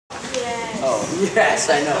Yes,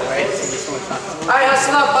 I know, right? It's gonna be so much fun. Alright,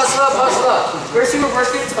 hustle up, hustle up, hustle up. First thing we're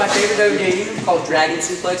working, it's my favorite WD move called dragon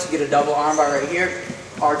suplex. You get a double arm bar right here,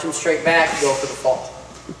 arch them straight back, go for the fall.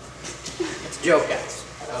 It's a joke, guys.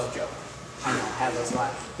 That was a joke. I know, have those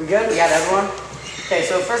live. We good? We got everyone? Okay,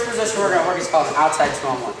 so the first position we're gonna work is called an outside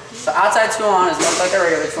 2-on-1. So outside 2-on-1 is much like a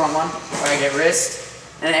regular 2-on-1, where I get wrist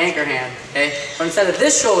and an anchor hand, okay? But instead of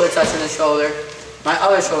this shoulder touching this shoulder, my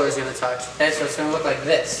other shoulder is gonna touch, okay? So it's gonna look like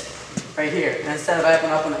this, right here. And instead of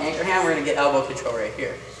opening up on the anchor hand, we're gonna get elbow control right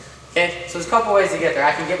here. Okay, so there's a couple ways to get there.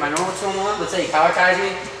 I can get my normal 2-on-1. Let's say you collar ties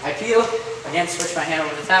me, I peel, again, switch my hand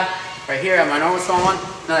over the top. Right here, I have my normal 2-on-1,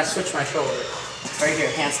 then I switch my shoulder. Right here,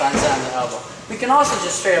 hand slides down the elbow. We can also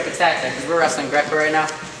just straight up attack that because we're wrestling Greco right now.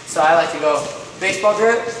 So I like to go baseball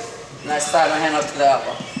grip, and I slide my hand up to the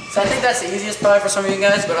elbow. So I think that's the easiest probably for some of you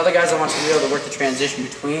guys, but other guys I want to be able to work the transition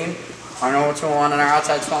between our normal 2-on-1 and our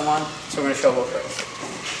outside 2-on-1. So we're going to show both ways.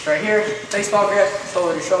 So right here, baseball grip,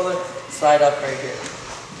 shoulder to shoulder, slide up right here.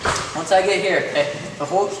 Once I get here, okay, the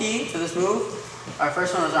whole key to this move, our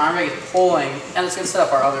first one is arm drag, is pulling, and it's going to set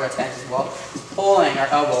up our other attacks as well, pulling our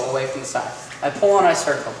elbow away from the side. I pull and I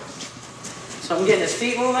circle. So I'm getting his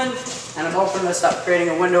feet moving, and I'm opening this up, creating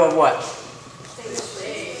a window of what?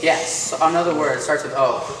 Yes, so another word, it starts with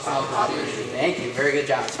O. Opportunity. Thank you, very good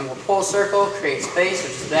job. So I'm going to pull, circle, create space,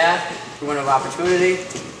 which is that, the window of opportunity,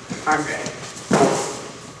 arm drag.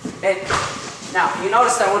 Okay, now you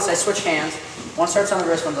notice that once I switch hands, one starts on the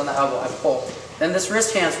wrist, one's on the elbow, I pull. Then this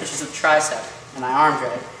wrist hand switches to the tricep, and I arm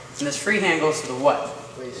drag. And this free hand goes to the what?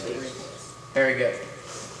 Very good.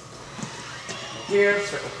 Here,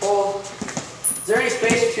 circle pull. Is there any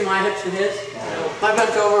space between my hips and his? No. Am I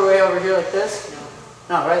bent over way over here like this?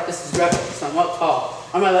 No, right? This is Greco, so I'm up tall.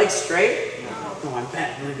 Are my legs straight? No. No, I'm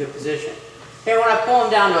bent. I'm in a good position. Okay, when I pull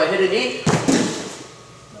him down, do I hit a knee?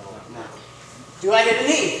 No. Do I hit a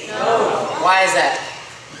knee? No. Why is that?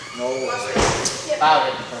 No.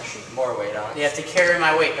 Louder. More weight on it. You have to carry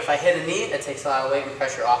my weight. If I hit a knee, that takes a lot of weight and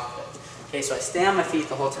pressure off of it. Okay, so I stay on my feet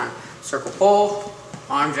the whole time. Circle pull,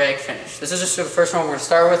 arm drag, finish. This is just the first one we're going to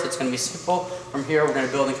start with. It's going to be simple. From here, we're going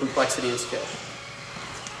to build in complexity and skill.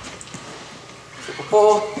 Circle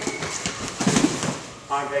pull,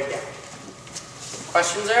 arm drag down.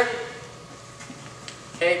 Questions there?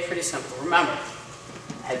 Okay, pretty simple. Remember,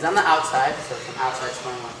 head's on the outside, so it's an outside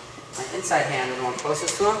 2-on-1. My inside hand is the one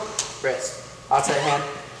closest to him, wrist. Outside hand,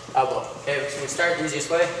 elbow. Okay, so we start the easiest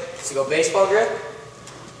way is to go baseball grip.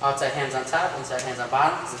 Outside hands on top, inside hands on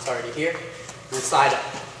bottom, because it's already here. And then slide up.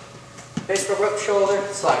 Baseball grip, shoulder,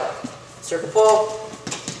 slide up. Circle pull,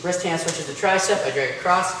 wrist hand switches to tricep, I drag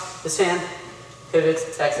across. This hand pivots,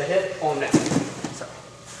 attacks the hip, pull him down. Sorry.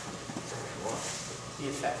 The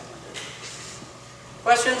effect.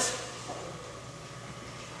 Questions?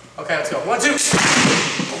 Okay, let's go. 1, 2.